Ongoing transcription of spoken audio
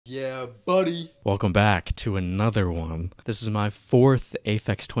Yeah, buddy. Welcome back to another one. This is my fourth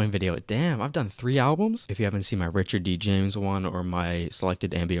Aphex Twin video. Damn, I've done 3 albums. If you haven't seen my Richard D. James one or my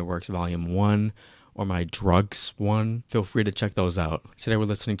Selected Ambient Works Volume 1 or my Drugs one, feel free to check those out. Today we're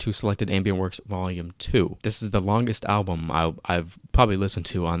listening to Selected Ambient Works Volume 2. This is the longest album I've probably listened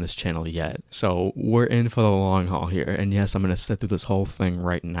to on this channel yet. So we're in for the long haul here. And yes, I'm going to sit through this whole thing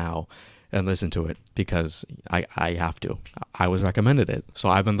right now and listen to it because I have to. I was recommended it. So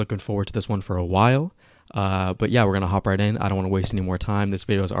I've been looking forward to this one for a while. But yeah, we're going to hop right in. I don't want to waste any more time. This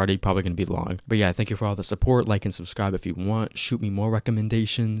video is already probably going to be long. But yeah, thank you for all the support. Like and subscribe if you want. Shoot me more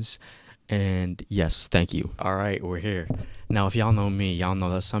recommendations. And yes, thank you. All right, we're here. Now, if y'all know me, y'all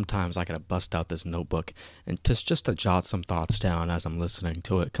know that sometimes I gotta bust out this notebook and just to jot some thoughts down as I'm listening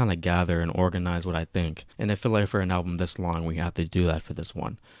to it, kind of gather and organize what I think. And I feel like for an album this long, we have to do that for this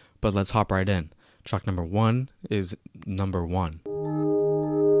one. But let's hop right in. Track number 1 is number 1.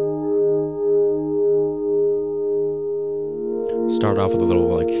 Start off with a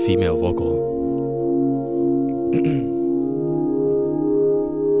little like female vocal.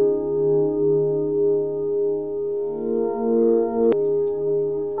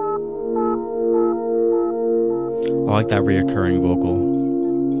 I like that reoccurring vocal.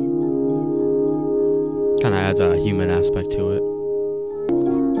 Kind of adds a human aspect to it.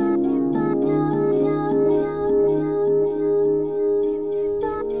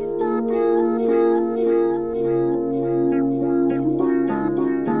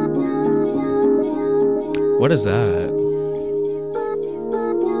 What is that?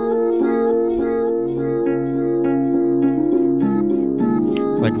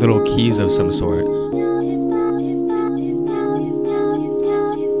 Like little keys of some sort.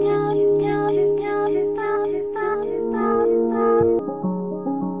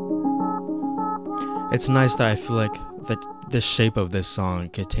 It's nice that I feel like that the shape of this song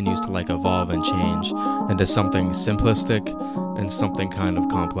continues to like evolve and change into something simplistic and something kind of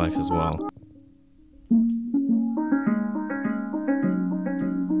complex as well.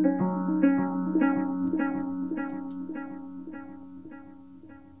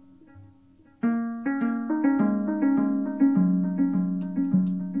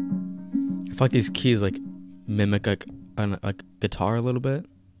 I feel like these keys like mimic like a guitar a little bit.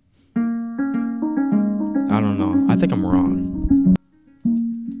 I don't know. I think I'm wrong.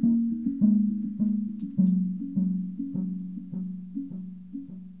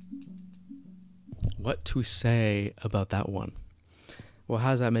 What to say about that one? Well,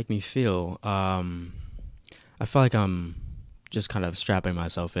 how does that make me feel? I feel like I'm just kind of strapping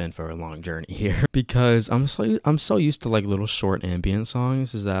myself in for a long journey here because I'm so used to like little short ambient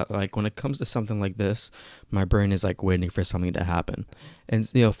songs is that like when it comes to something like this, my brain is like waiting for something to happen. And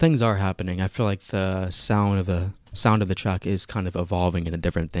you know, things are happening. I feel like the sound of the track is kind of evolving into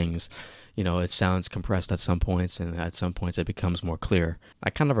different things. You know, it sounds compressed at some points and at some points it becomes more clear. I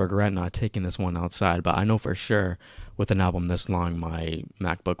kind of regret not taking this one outside, but I know for sure with an album this long, my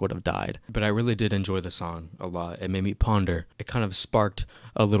MacBook would have died. But I really did enjoy the song a lot. It made me ponder. It kind of sparked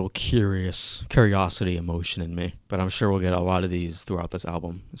a little curiosity emotion in me. But I'm sure we'll get a lot of these throughout this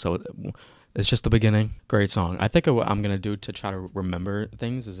album. So it's just the beginning. Great song. I think what I'm going to do to try to remember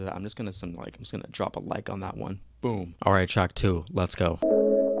things is that I'm just going to drop a like on that one. Boom. All right, track 2. Let's go.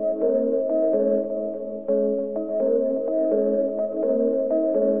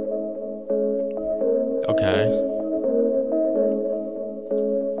 Okay.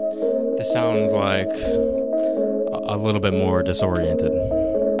 This sounds like a little bit more disoriented.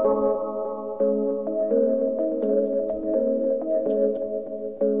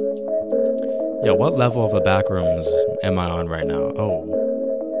 Yo, what level of the backrooms am I on right now? Oh.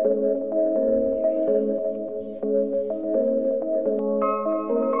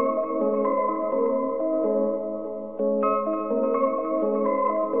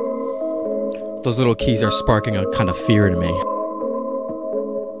 Those little keys are sparking a kind of fear in me.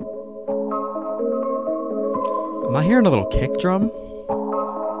 Am I hearing a little kick drum?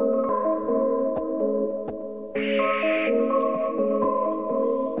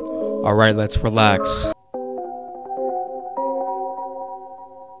 All right, let's relax.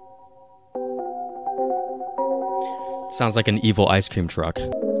 Sounds like an evil ice cream truck.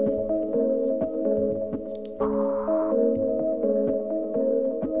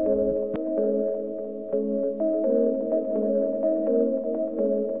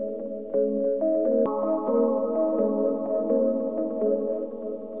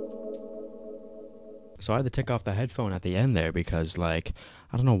 So I had to take off the headphone at the end there because, like,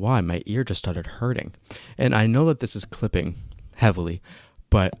 I don't know why, my ear just started hurting. And I know that this is clipping heavily,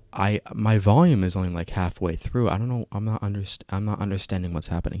 but my volume is only like halfway through. I don't know. I'm not understanding what's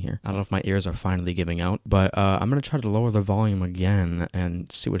happening here. I don't know if my ears are finally giving out, but I'm gonna try to lower the volume again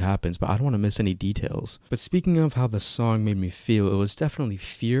and see what happens. But I don't want to miss any details. But speaking of how the song made me feel, it was definitely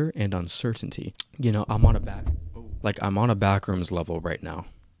fear and uncertainty. You know, I'm on a backrooms level right now.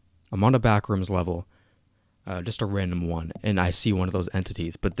 I'm on a backrooms level. Just a random one, and I see one of those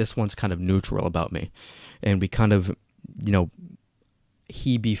entities, but this one's kind of neutral about me, and we kind of, you know,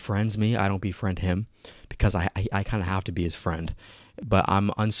 he befriends me, I don't befriend him, because I kind of have to be his friend, but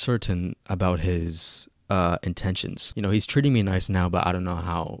I'm uncertain about his intentions. You know, he's treating me nice now, but I don't know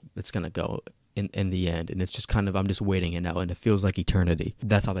how it's gonna go in the end, and it's just kind of, I'm just waiting it out, and it feels like eternity.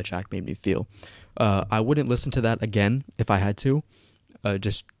 That's how the track made me feel. I wouldn't listen to that again if I had to,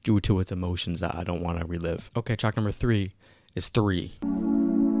 just due to its emotions that I don't want to relive. Okay, track number 3 is 3.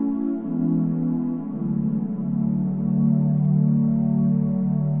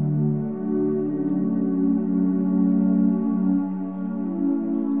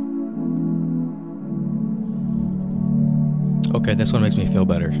 Okay, this one makes me feel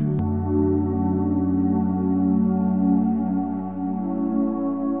better.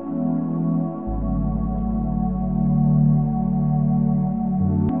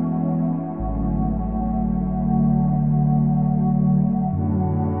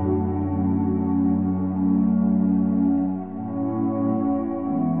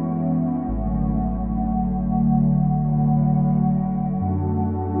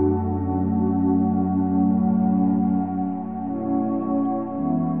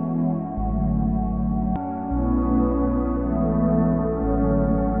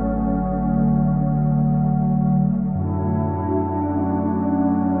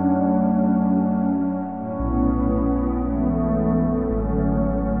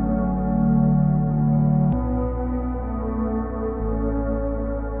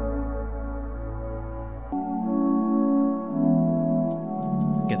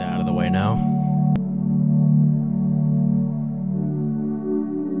 Get that out of the way now.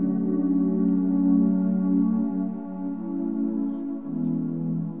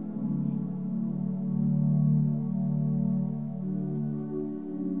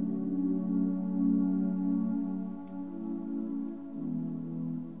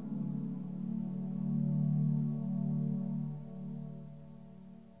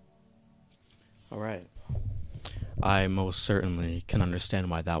 All right. I most certainly can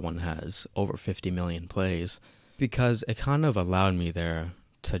understand why that one has over 50 million plays, because it kind of allowed me there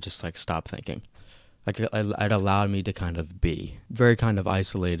to just like stop thinking. Like it allowed me to kind of be very kind of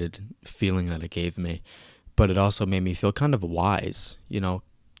isolated feeling that it gave me, but it also made me feel kind of wise, you know,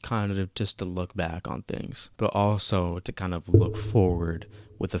 kind of just to look back on things, but also to kind of look forward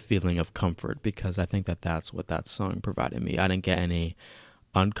with a feeling of comfort, because I think that that's what that song provided me. I didn't get any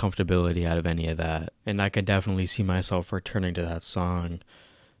uncomfortability out of any of that, and I could definitely see myself returning to that song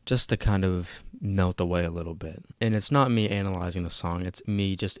just to kind of melt away a little bit. And it's not me analyzing the song, it's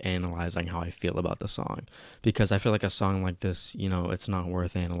me just analyzing how I feel about the song, because I feel like a song like this, you know, it's not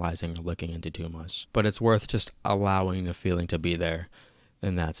worth analyzing or looking into too much, but it's worth just allowing the feeling to be there,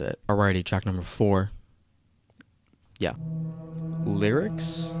 and that's it. Alrighty, track number 4. Yeah,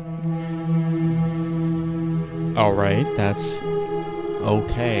 lyrics. Alright, that's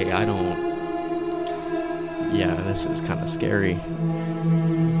okay. Yeah, this is kind of scary.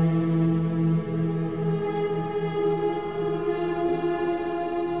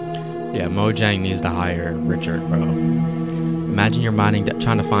 Yeah, Mojang needs to hire Richard, bro. Imagine you're mining,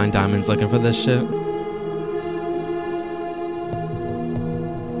 trying to find diamonds looking for this shit.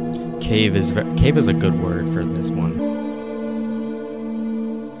 Cave is a good word for this one.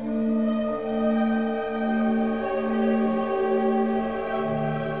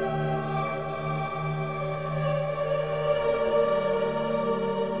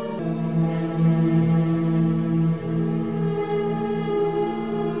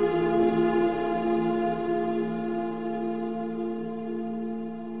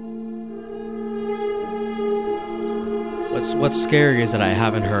 What's scary is that I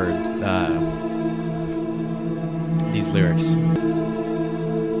haven't heard these lyrics.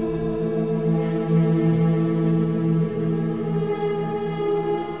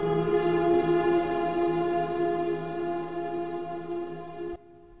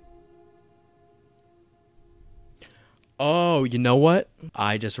 Oh, you know what?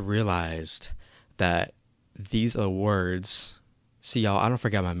 I just realized that these are the words. See, y'all, I don't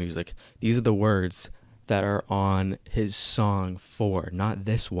forget my music. These are the words that are on his song 4, not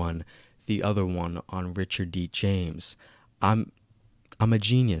this one, the other one on Richard D. James. I'm I'm a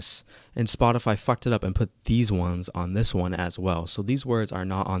genius. And Spotify fucked it up and put these ones on this one as well. So these words are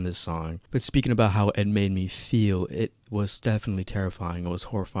not on this song. But speaking about how it made me feel, it was definitely terrifying. It was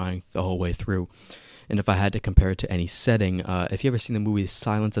horrifying the whole way through. And if I had to compare it to any setting, if you ever seen the movie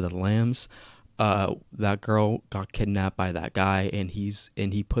Silence of the Lambs, that girl got kidnapped by that guy, and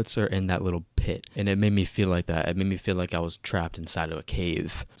he puts her in that little pit, and it made me feel like that. It made me feel like I was trapped inside of a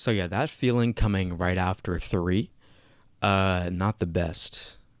cave. So yeah, that feeling coming right after 3, not the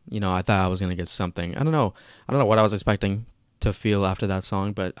best. You know, I thought I was gonna get something. I don't know what I was expecting to feel after that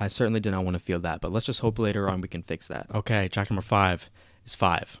song, but I certainly did not want to feel that. But let's just hope later on we can fix that. Okay, track number 5 is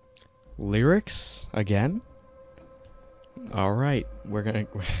 5. Lyrics again. All right, we're gonna.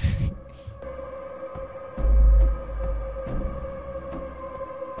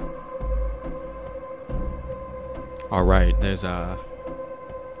 All right, there's a.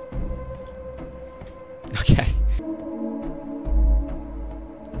 Okay.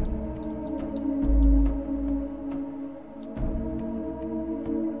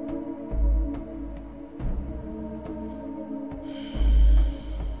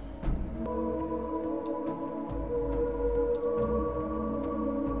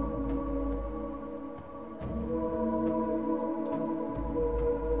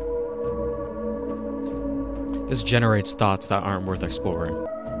 This generates thoughts that aren't worth exploring.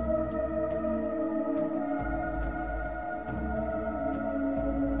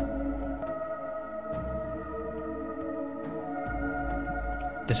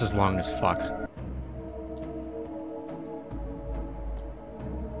 This is long as fuck.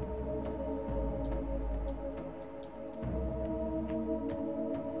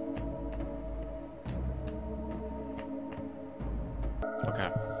 Okay.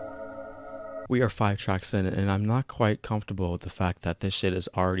 We are 5 tracks in, and I'm not quite comfortable with the fact that this shit is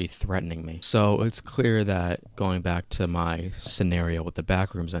already threatening me. So it's clear that, going back to my scenario with the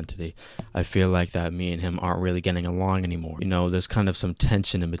Backrooms entity, I feel like that me and him aren't really getting along anymore. You know, there's kind of some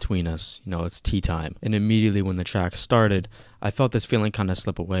tension in between us. You know, it's tea time. And immediately when the track started, I felt this feeling kind of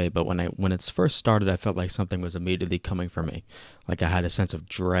slip away, but when it first started, I felt like something was immediately coming for me. Like I had a sense of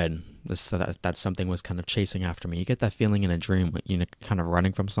dread, that something was kind of chasing after me. You get that feeling in a dream, you know, kind of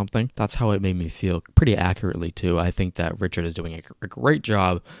running from something. That's how it made me feel, pretty accurately too. I think that Richard is doing a great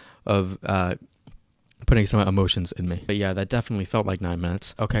job of putting some emotions in me. But yeah, that definitely felt like 9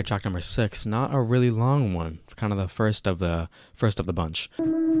 minutes. Okay, track number 6, not a really long one, kind of the first of the bunch.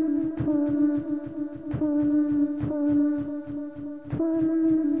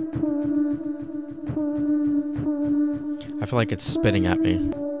 I feel like it's spitting at me.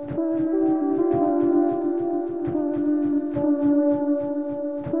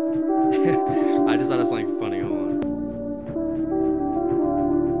 I just thought it's like funny. Hold on.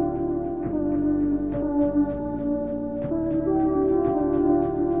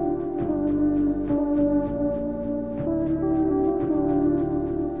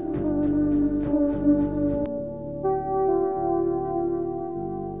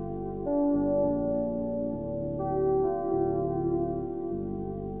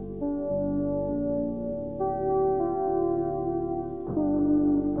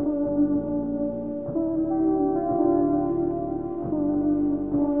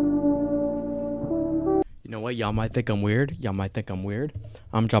 You know what? Y'all might think I'm weird.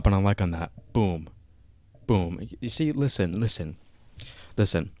 I'm dropping a like on that. Boom. Boom. You see, listen.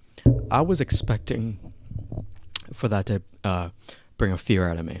 I was expecting for that to bring a fear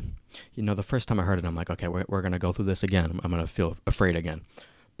out of me. You know, the first time I heard it, I'm like, okay, we're going to go through this again. I'm going to feel afraid again.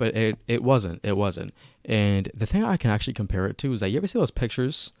 But it wasn't. And the thing I can actually compare it to is that you ever see those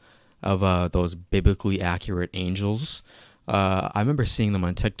pictures of those biblically accurate angels? I remember seeing them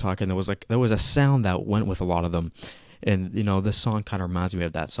on TikTok, and there was a sound that went with a lot of them, and you know, this song kind of reminds me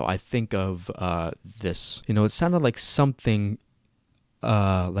of that. So I think of this. You know, it sounded like something,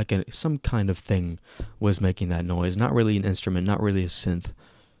 some kind of thing was making that noise. Not really an instrument, not really a synth.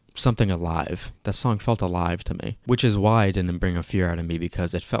 Something alive. That song felt alive to me, which is why it didn't bring a fear out of me,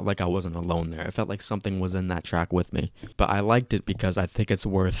 because it felt like I wasn't alone there. It felt like something was in that track with me. But I liked it because I think it's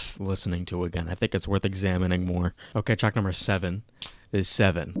worth listening to again. I think it's worth examining more. Okay, track number 7 is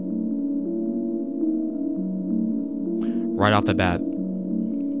 7. Right off the bat,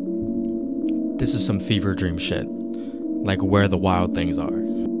 this is some fever dream shit. Like Where the Wild Things Are.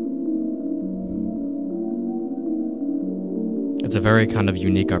 It's a very kind of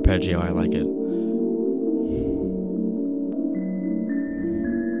unique arpeggio. I like it.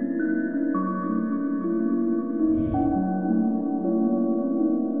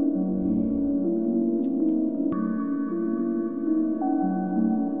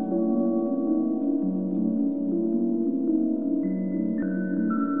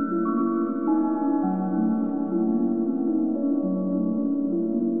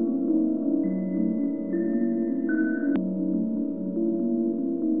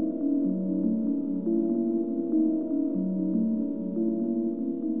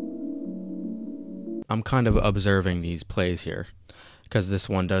 I'm kind of observing these plays here, because this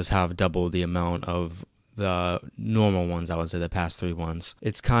one does have double the amount of the normal ones, I would say, the past 3 ones.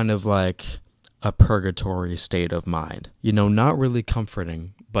 It's kind of like a purgatory state of mind. You know, not really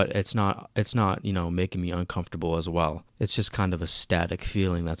comforting, but it's not, you know, making me uncomfortable as well. It's just kind of a static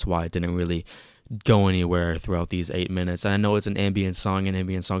feeling. That's why it didn't really go anywhere throughout these 8 minutes. And I know it's an ambient song, and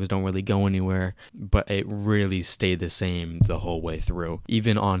ambient songs don't really go anywhere, but it really stayed the same the whole way through.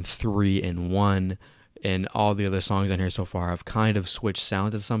 Even on 3 and 1 and all the other songs on here so far, I've kind of switched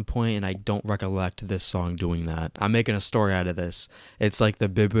sounds at some point, and I don't recollect this song doing that. I'm making a story out of this. It's like the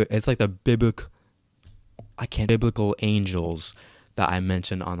biblical angels that I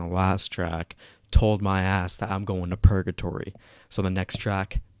mentioned on the last track told my ass that I'm going to purgatory. So the next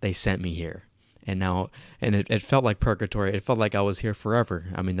track, they sent me here. And now, and it felt like purgatory. It felt like I was here forever.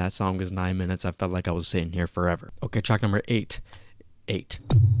 I mean, that song was 9 minutes. I felt like I was sitting here forever. Okay, track number 8. 8.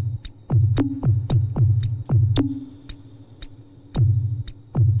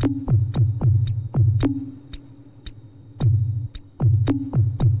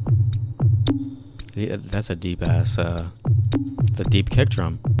 Yeah, that's a deep ass, it's a deep kick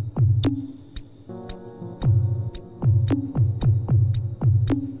drum.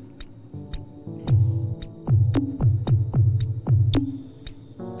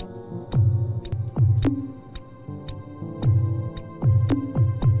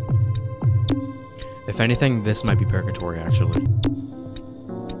 If anything, this might be purgatory, actually.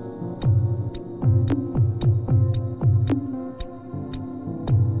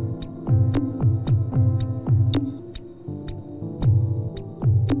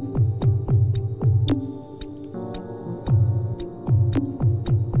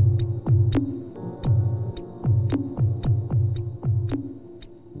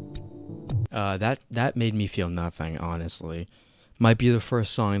 That made me feel nothing, honestly. Might be the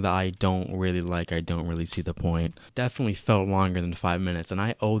first song that I don't really like. I don't really see the point. Definitely felt longer than 5 minutes, and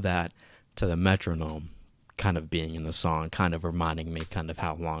I owe that to the metronome kind of being in the song, kind of reminding me kind of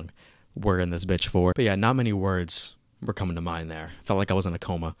how long we're in this bitch for. But yeah, not many words were coming to mind there. Felt like I was in a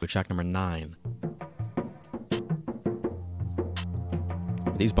coma. Track number 9.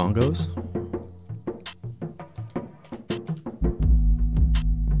 Are these bongos?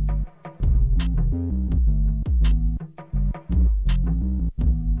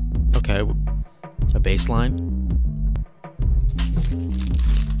 Okay, a bass line.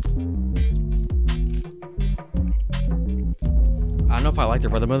 I don't know if I like the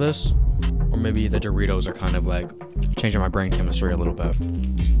rhythm of this, or maybe the Doritos are kind of like changing my brain chemistry a little bit.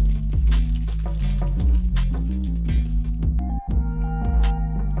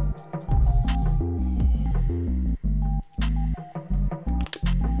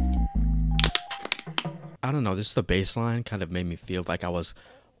 I don't know, just the bass line kind of made me feel like I was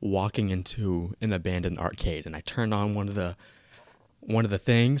walking into an abandoned arcade, and I turned on one of the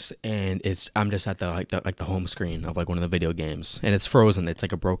things, and I'm just at the home screen of like one of the video games, and it's frozen. It's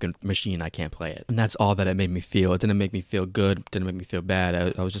like a broken machine. I can't play it, and that's all that it made me feel. It didn't make me feel good. Didn't make me feel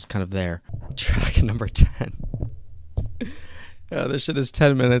bad. I was just kind of there. Track number 10. Yeah, this shit is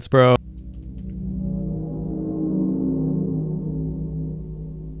 10 minutes, bro.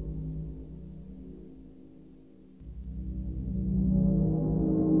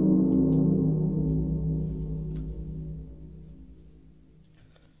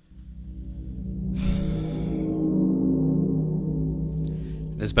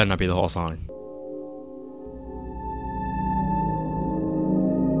 This better not be the whole song.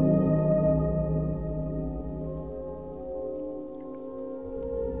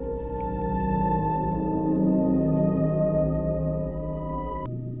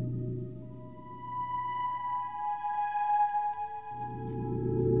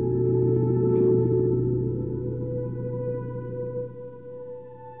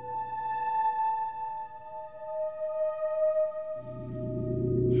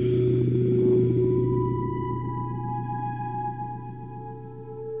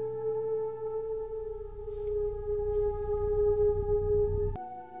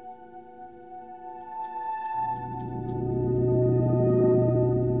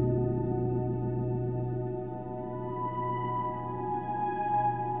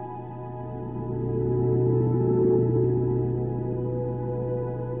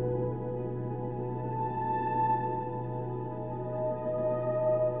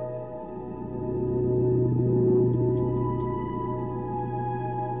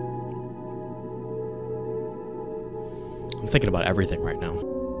 I'm thinking about everything right now.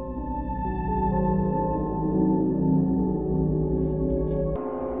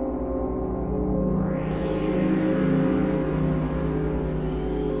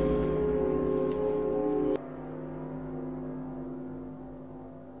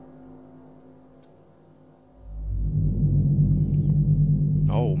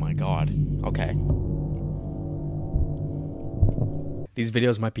 Oh my god. Okay. These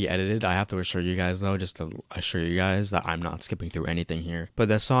videos might be edited. I have to assure you guys though, just to assure you guys that I'm not skipping through anything here. But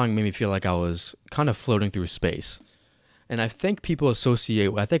that song made me feel like I was kind of floating through space. And I think people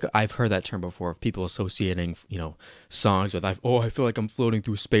associate, I think I've heard that term before, of people associating, you know, songs with, oh, I feel like I'm floating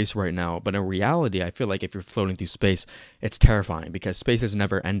through space right now. But in reality, I feel like if you're floating through space, it's terrifying because space is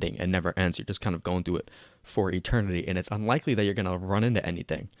never ending and never ends. You're just kind of going through it for eternity. And it's unlikely that you're going to run into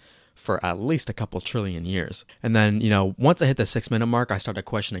anything for at least a couple trillion years. And then, you know, once I hit the 6-minute mark, I started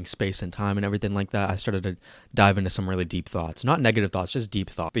questioning space and time and everything like that. I started to dive into some really deep thoughts. Not negative thoughts, just deep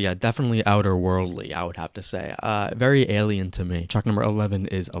thoughts. But yeah, definitely outer worldly, I would have to say. Very alien to me. Track number 11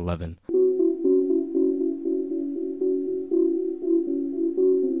 is 11.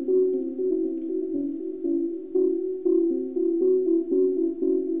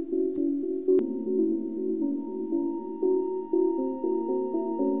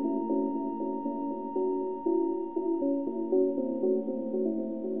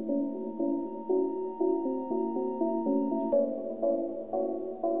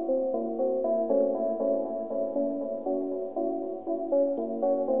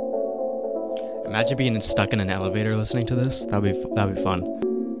 Imagine being stuck in an elevator listening to this. That'd be fun.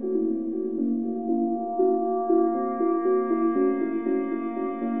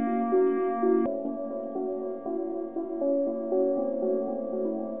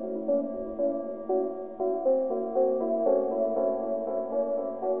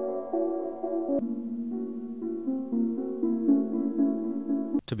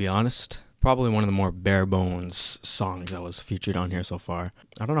 To be honest, probably one of the more bare bones songs that was featured on here so far.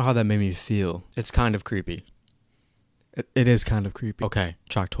 I don't know how that made me feel. It's kind of creepy. It is kind of creepy. Okay,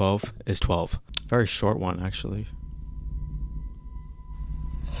 track 12 is 12. Very short one, actually.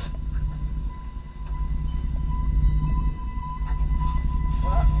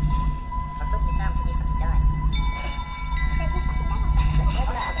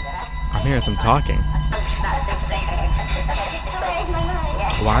 I'm hearing some talking.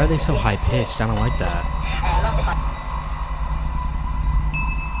 Why are they so high pitched? I don't like that.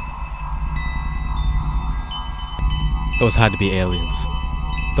 Those had to be aliens.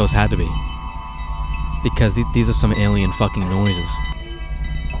 Those had to be. Because these are some alien fucking noises.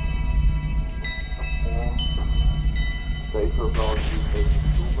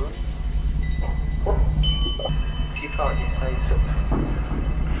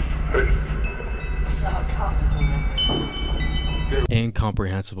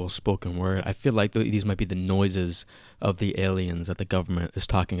 Incomprehensible spoken word. I feel like these might be the noises of the aliens that the government is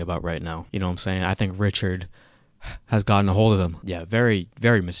talking about right now. You know what I'm saying? I think Richard has gotten a hold of them. Yeah, very,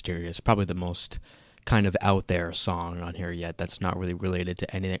 very mysterious. Probably the most kind of out there song on here yet that's not really related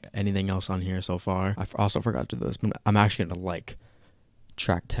to anything else on here so far. I also forgot to do this, but I'm actually going to like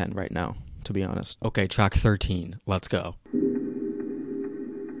track 10 right now, to be honest. Okay, track 13. Let's go.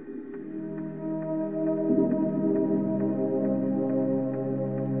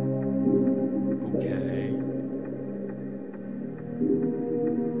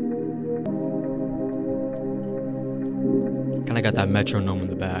 Kinda got that metronome in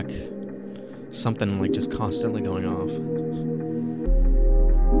the back. Something like just constantly going off.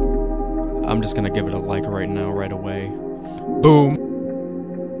 I'm just gonna give it a like right now, right away. Boom!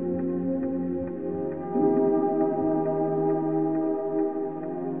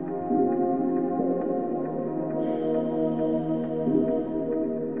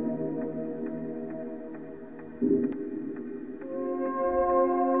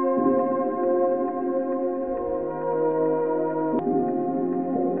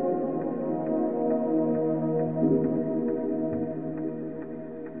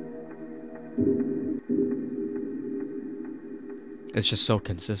 It's just so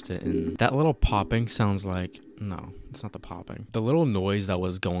consistent, and that little popping sounds like, no, it's not the popping. The little noise that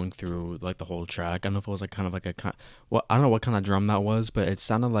was going through like the whole track, I don't know if it was like kind of like well, I don't know what kind of drum that was, but it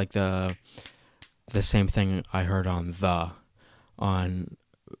sounded like the same thing I heard on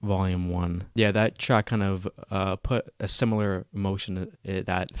volume 1. Yeah, that track kind of put a similar emotion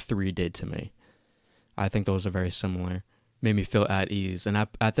that 3 did to me. I think those are very similar. Made me feel at ease, and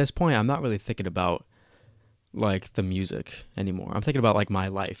at this point, I'm not really thinking about like the music anymore. I'm thinking about like my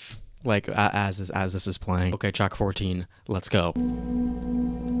life, like as this is playing. Okay, track 14. Let's go.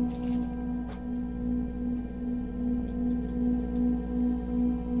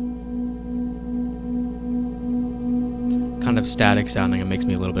 Kind of static sounding. It makes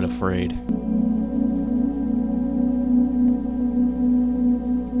me a little bit afraid.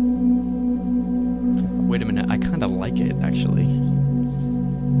 Wait a minute. I kind of like it actually.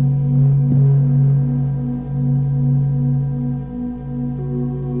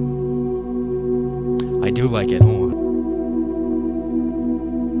 I do like it. Hold on.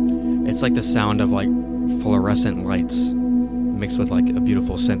 It's like the sound of like fluorescent lights mixed with like a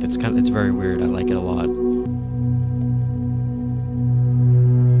beautiful synth. It's very weird. I like it a lot.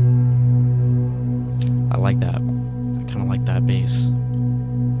 I like that. I kind of like that bass.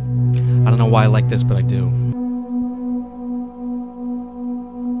 I don't know why I like this, but I do.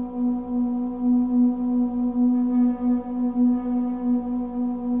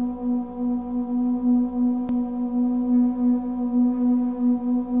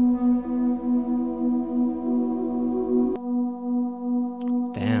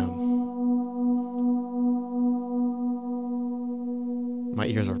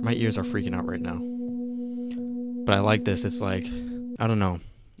 My ears are freaking out right now. But I like this. It's like, I don't know.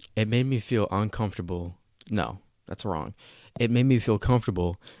 It made me feel uncomfortable. No, that's wrong. It made me feel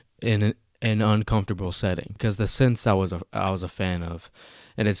comfortable in an uncomfortable setting, because the synths I was a fan of,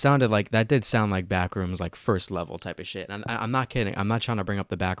 and it sounded like that did sound like Backrooms, like first level type of shit. And I'm not kidding. I'm not trying to bring up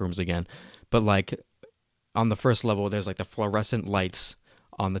the Backrooms again, but like on the first level, there's like the fluorescent lights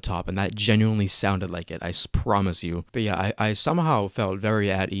on the top, and that genuinely sounded like it, I promise you. But yeah, I somehow felt very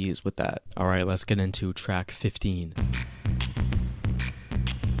at ease with that. All right, let's get into track 15.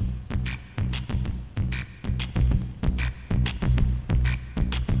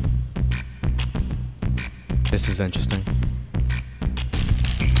 This is interesting.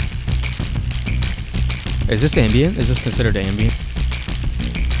 Is this ambient? Is this considered ambient?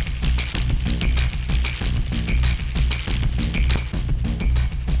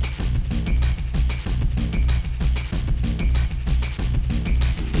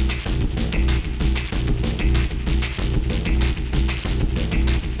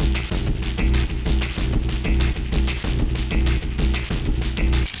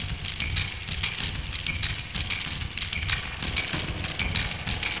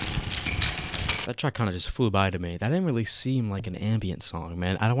 That track kind of just flew by to me. That didn't really seem like an ambient song,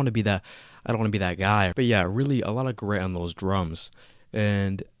 man. I don't want to be that guy. But yeah, really a lot of grit on those drums.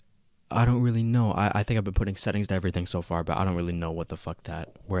 And I don't really know. I think I've been putting settings to everything so far, but I don't really know what the fuck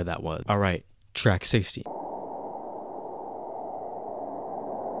where that was. All right, track 60. I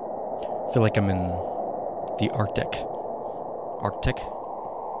feel like I'm in the Arctic.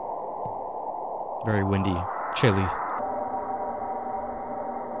 Very windy, chilly.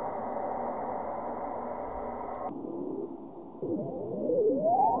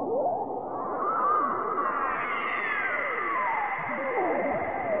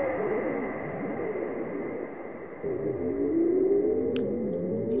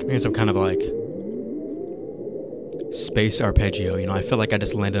 Here's some kind of like space arpeggio, you know. I feel like I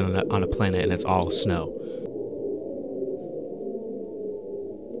just landed on a planet and it's all snow.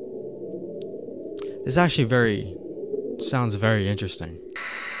 This actually sounds very interesting.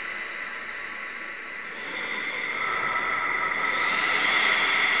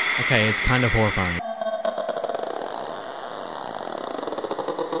 Okay, it's kind of horrifying.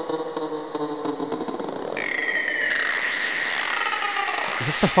 Is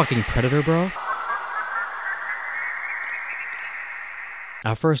this the fucking Predator, bro?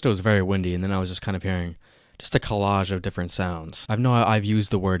 At first it was very windy, and then I was just kind of hearing just a collage of different sounds. I know I've used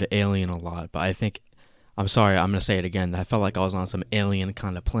the word alien a lot, but I'm sorry, I'm gonna say it again. I felt like I was on some alien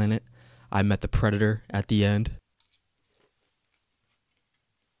kind of planet. I met the Predator at the end.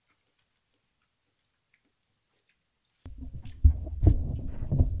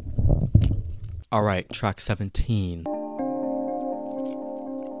 Alright, track 17.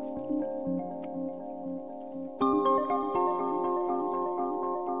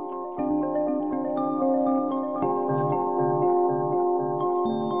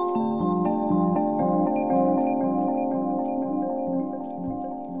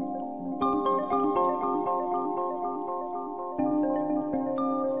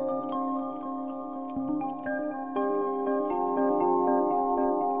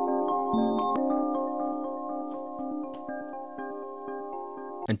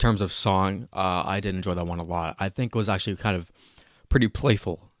 In terms of song, I did enjoy that one a lot. I think it was actually kind of pretty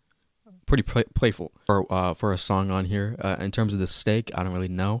playful for a song on here. In terms of the steak, I don't really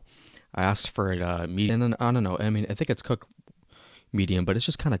know. I asked for it medium, and I don't know. I mean, I think it's cooked medium, but it's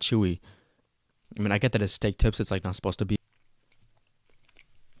just kind of chewy. I mean, I get that it's steak tips. It's like not supposed to be.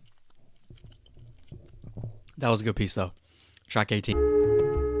 That was a good piece though. Track 18.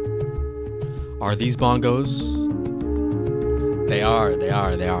 Are these bongos? They are.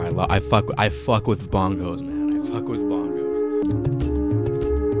 I fuck with bongos, man. I fuck with bongos.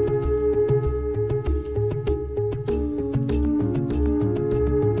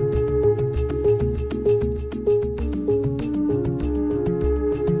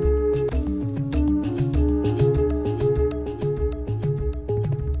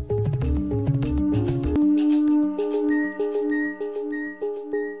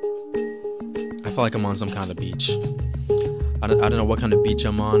 feel like I'm on some kind of beach. I don't know what kind of beach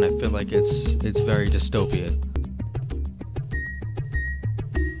I'm on. I feel like it's very dystopian.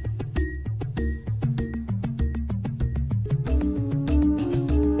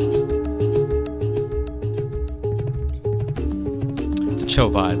 It's a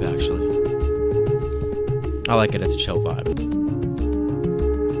chill vibe, actually. I like it. It's a chill vibe.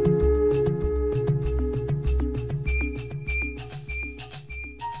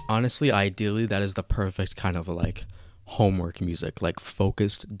 Honestly, ideally, that is the perfect kind of like homework music, like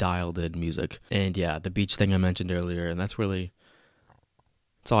focused, dialed in music. And yeah, the beach thing I mentioned earlier, and that's all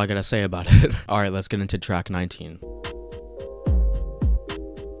I gotta say about it. Alright, let's get into track 19.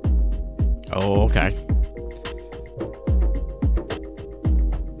 Oh, okay.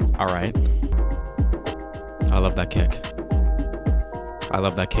 Alright. I love that kick. I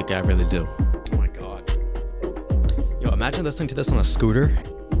love that kick, I really do. Oh my god. Yo, imagine listening to this on a scooter.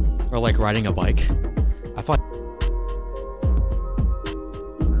 Or like riding a bike. I feel like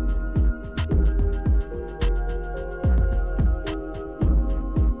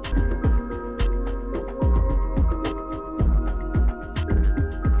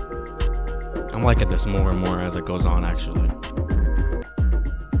I'm liking this more and more as it goes on, actually.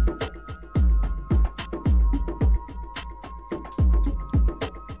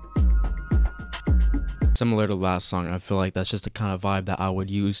 Similar to the last song, I feel like that's just the kind of vibe that I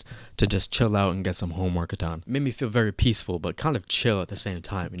would use to just chill out and get some homework done. It made me feel very peaceful, but kind of chill at the same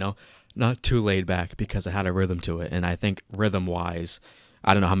time, you know? Not too laid back because it had a rhythm to it, and I think rhythm-wise,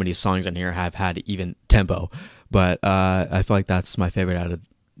 I don't know how many songs in here have had even tempo, but I feel like that's my favorite out of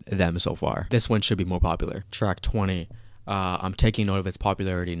them so far. This one should be more popular. Track 20. I'm taking note of its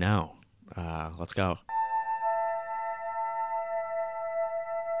popularity now. Let's go.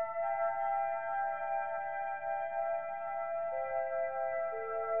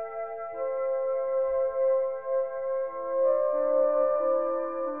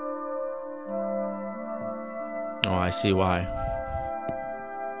 Oh, I see why.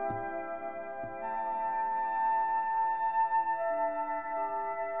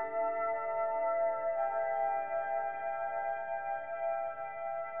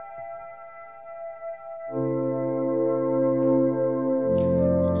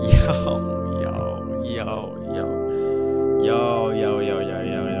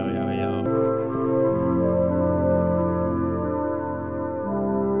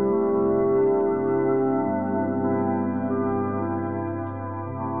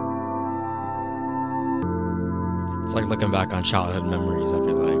 It's like looking back on childhood memories, I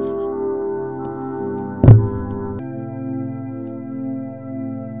feel like.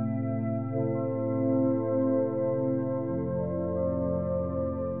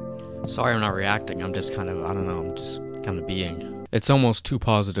 Sorry I'm not reacting, I'm just kind of, I don't know, I'm just kind of being. It's almost too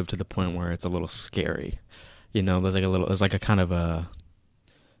positive to the point where it's a little scary. You know, there's like a kind of a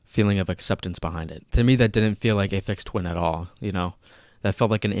feeling of acceptance behind it. To me, that didn't feel like Aphex Twin at all, you know? That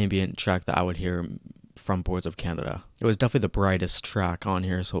felt like an ambient track that I would hear from Boards of Canada. It was definitely the brightest track on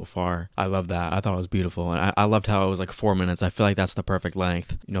here so far. I love that. I thought it was beautiful, and I loved how it was like 4 minutes. I feel like that's the perfect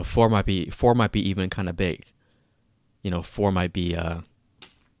length. You know, four might be even kind of big. You know, 4 might be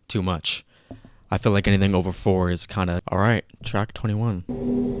too much. I feel like anything over 4 is kind of all right. Track 21.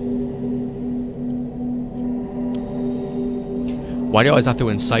 Why do you always have to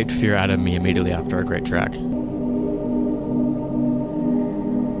incite fear out of me immediately after a great track?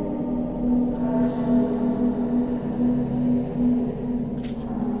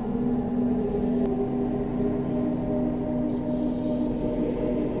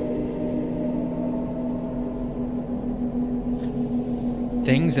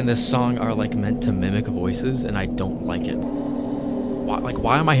 Things in this song are like meant to mimic voices, and I don't like it.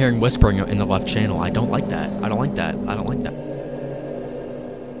 Why am I hearing whispering in the left channel? I don't like that. I don't like that. I don't like that.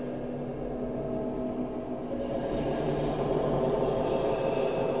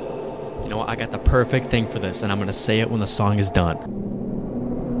 You know what? I got the perfect thing for this, and I'm gonna say it when the song is done.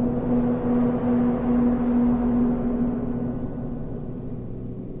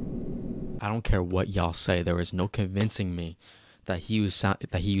 I don't care what y'all say. There is no convincing me that he used sound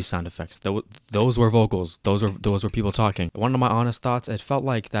effects. Those were vocals. Those were people talking. One of my honest thoughts, it felt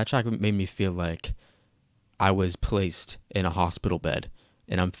like that track made me feel like I was placed in a hospital bed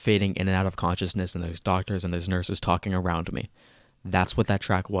and I'm fading in and out of consciousness, and there's doctors and there's nurses talking around me. That's what that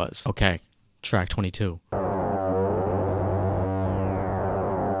track was. Okay, track 22.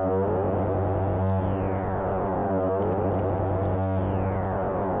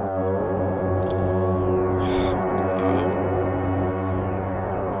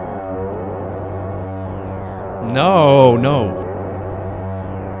 No.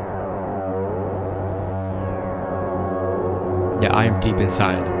 I am deep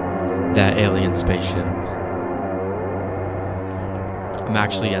inside that alien spaceship. I'm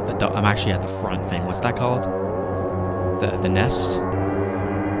actually at the front thing. What's that called? The nest?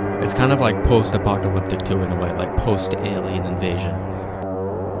 It's kind of like post-apocalyptic too, in a way, like post-alien invasion.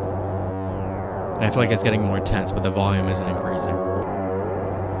 And I feel like it's getting more intense, but the volume isn't increasing.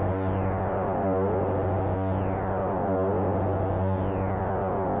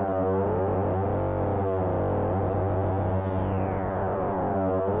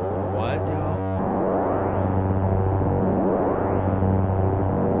 What, y'all?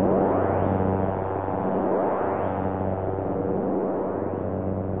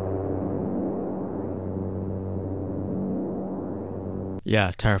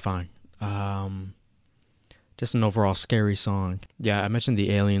 Yeah, terrifying. Just an overall scary song. Yeah, I mentioned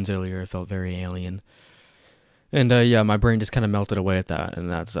the aliens earlier. It felt very alien. And yeah, my brain just kind of melted away at that, and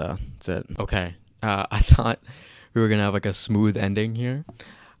that's it. Okay. I thought we were gonna have like a smooth ending here,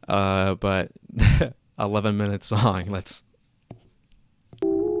 but 11-minute song. Let's.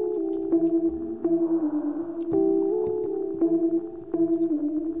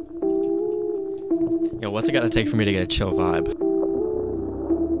 Yo, what's it gotta take for me to get a chill vibe?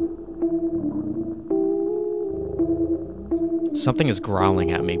 Something is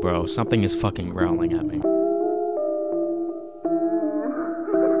growling at me, bro. Something is fucking growling at me.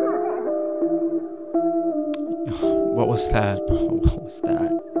 What was that? What was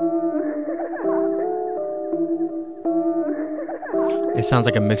that? It sounds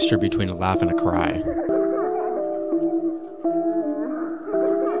like a mixture between a laugh and a cry.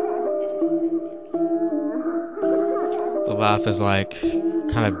 The laugh is like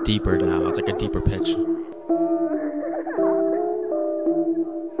kind of deeper now. It's like a deeper pitch.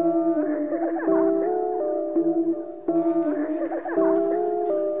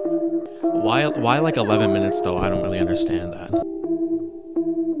 Why like 11 minutes though? I don't really understand that.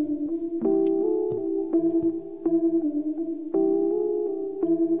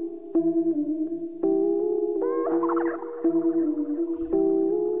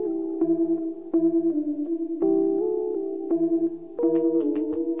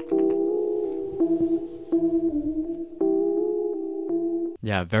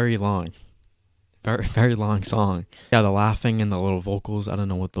 Yeah, very long. Very long song. Yeah, the laughing and the little vocals, I don't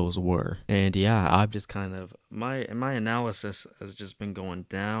know what those were. And yeah, I've just kind of my analysis has just been going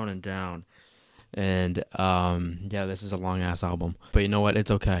down and down. And yeah, this is a long ass album. But you know what? It's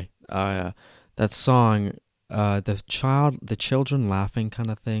okay. That song, the children laughing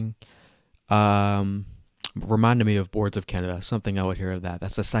kind of thing, reminded me of Boards of Canada. Something I would hear of that.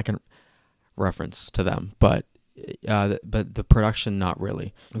 That's the second reference to them, but the production, not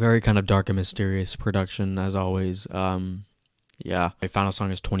really. Very kind of dark and mysterious production, as always. Yeah, my final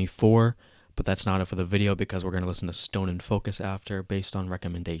song is 24, but that's not it for the video because we're going to listen to Stone and Focus after, based on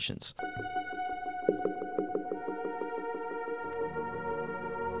recommendations.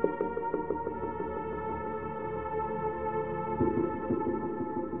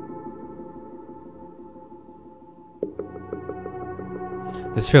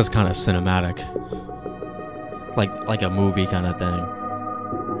 This feels kind of cinematic. Like a movie kind of thing.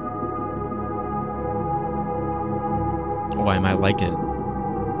 Oh, I might like it.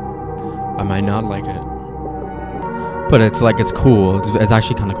 I might not like it. But it's like, it's cool. It's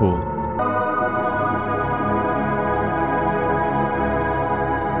actually kind of cool. You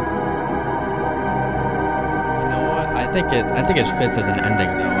know what? I think it fits as an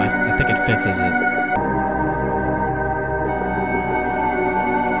ending though. I think it fits as it.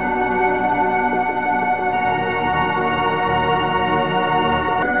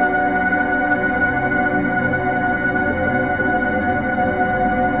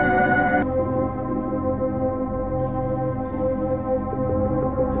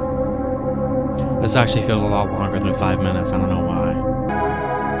 This actually feels a lot longer than 5 minutes. I don't know why.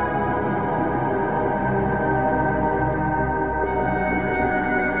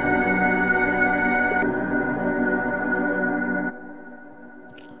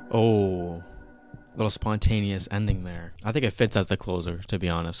 Oh, little spontaneous ending there. I think it fits as the closer, to be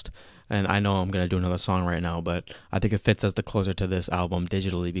honest. And I know I'm going to do another song right now, but I think it fits as the closer to this album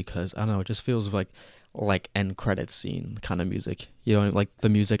digitally because, I don't know, it just feels like end credits scene kind of music. You know, like the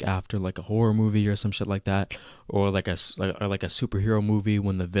music after like a horror movie or some shit like that, or like a superhero movie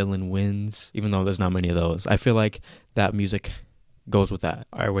when the villain wins, even though there's not many of those. I feel like that music goes with that.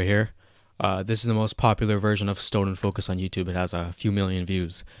 All right, we're here. This is the most popular version of Stone and Focus on YouTube. It has a few million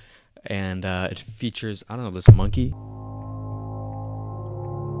views. And it features, I don't know, this monkey.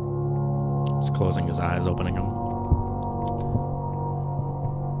 He's closing his eyes, opening them.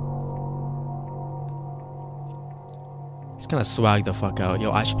 He's kind of swag the fuck out.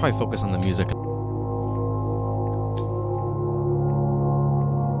 Yo, I should probably focus on the music. You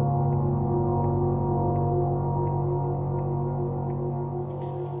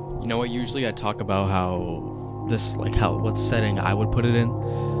know what, usually I talk about how this, like, what setting I would put it in,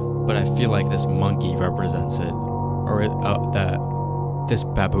 but I feel like this monkey represents it, or this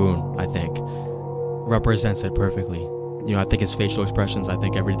baboon, I think, represents it perfectly. You know, I think his facial expressions, I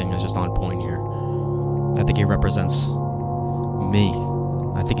think everything is just on point here. I think he represents me.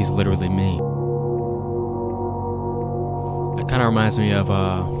 I think he's literally me. It kind of reminds me of,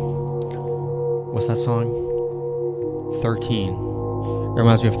 what's that song? 13. It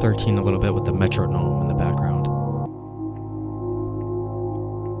reminds me of 13 a little bit with the metronome in the background.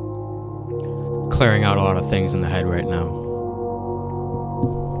 Clearing out a lot of things in the head right now.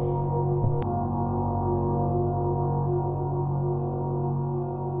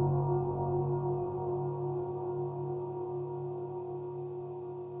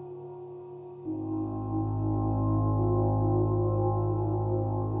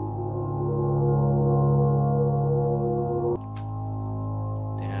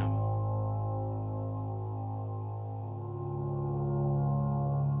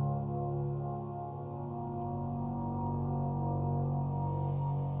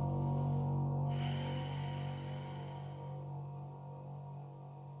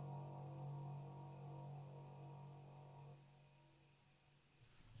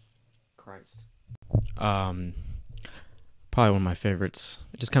 Christ. Probably one of my favorites.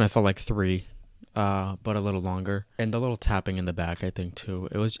 It just kind of felt like 3, but a little longer, and the little tapping in the back, I think too.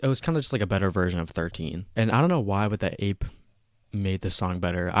 It was kind of just like a better version of 13, and I don't know why, but that ape made the song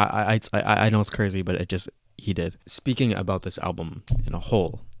better. I know it's crazy, but he did. Speaking about this album in a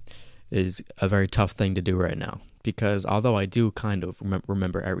whole is a very tough thing to do right now, because although I do kind of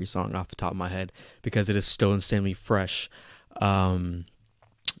remember every song off the top of my head because it is still insanely fresh,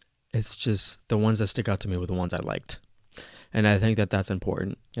 it's just the ones that stick out to me were the ones I liked. And I think that that's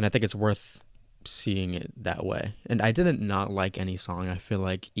important. And I think it's worth seeing it that way. And I didn't not like any song. I feel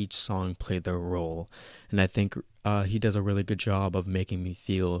like each song played their role. And I think he does a really good job of making me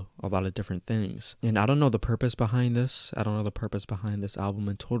feel a lot of different things. And I don't know the purpose behind this. I don't know the purpose behind this album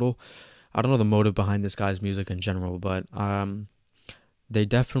in total. I don't know the motive behind this guy's music in general. But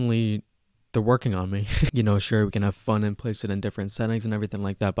they're working on me. You know, sure, we can have fun and place it in different settings and everything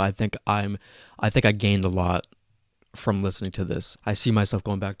like that, but I think I gained a lot from listening to this. I see myself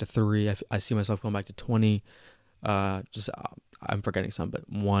going back to 3. I see myself going back to 20. I'm forgetting some, but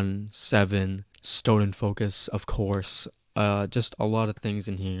 1, 7, Stone and Focus, of course. Just a lot of things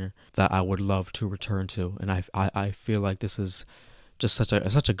in here that I would love to return to, and I feel like this is just such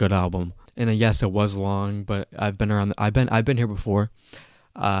a good album. And yes, it was long, but I've been here before.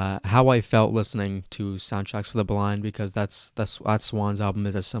 How I felt listening to Soundtracks for the Blind, because that's Swan's album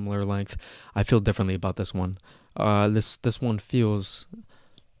is a similar length. I feel differently about this one. This one feels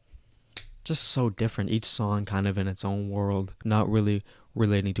just so different. Each song kind of in its own world, not really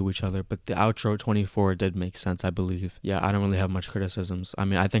relating to each other. But the outro 24 did make sense, I believe. Yeah, I don't really have much criticisms. I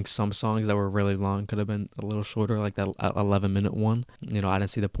mean, I think some songs that were really long could have been a little shorter, like that 11-minute one. You know, I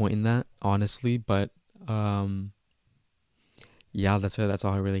didn't see the point in that, honestly. But yeah, that's it. That's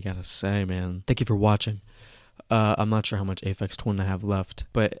all I really gotta say, man. Thank you for watching. I'm not sure how much Aphex Twin I have left,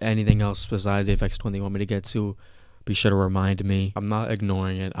 but anything else besides Aphex Twin that you want me to get to, be sure to remind me. I'm not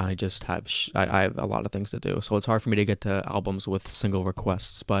ignoring it. I just have I have a lot of things to do, so it's hard for me to get to albums with single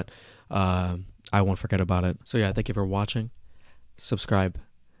requests, but I won't forget about it. So yeah, thank you for watching. Subscribe.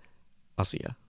 I'll see ya.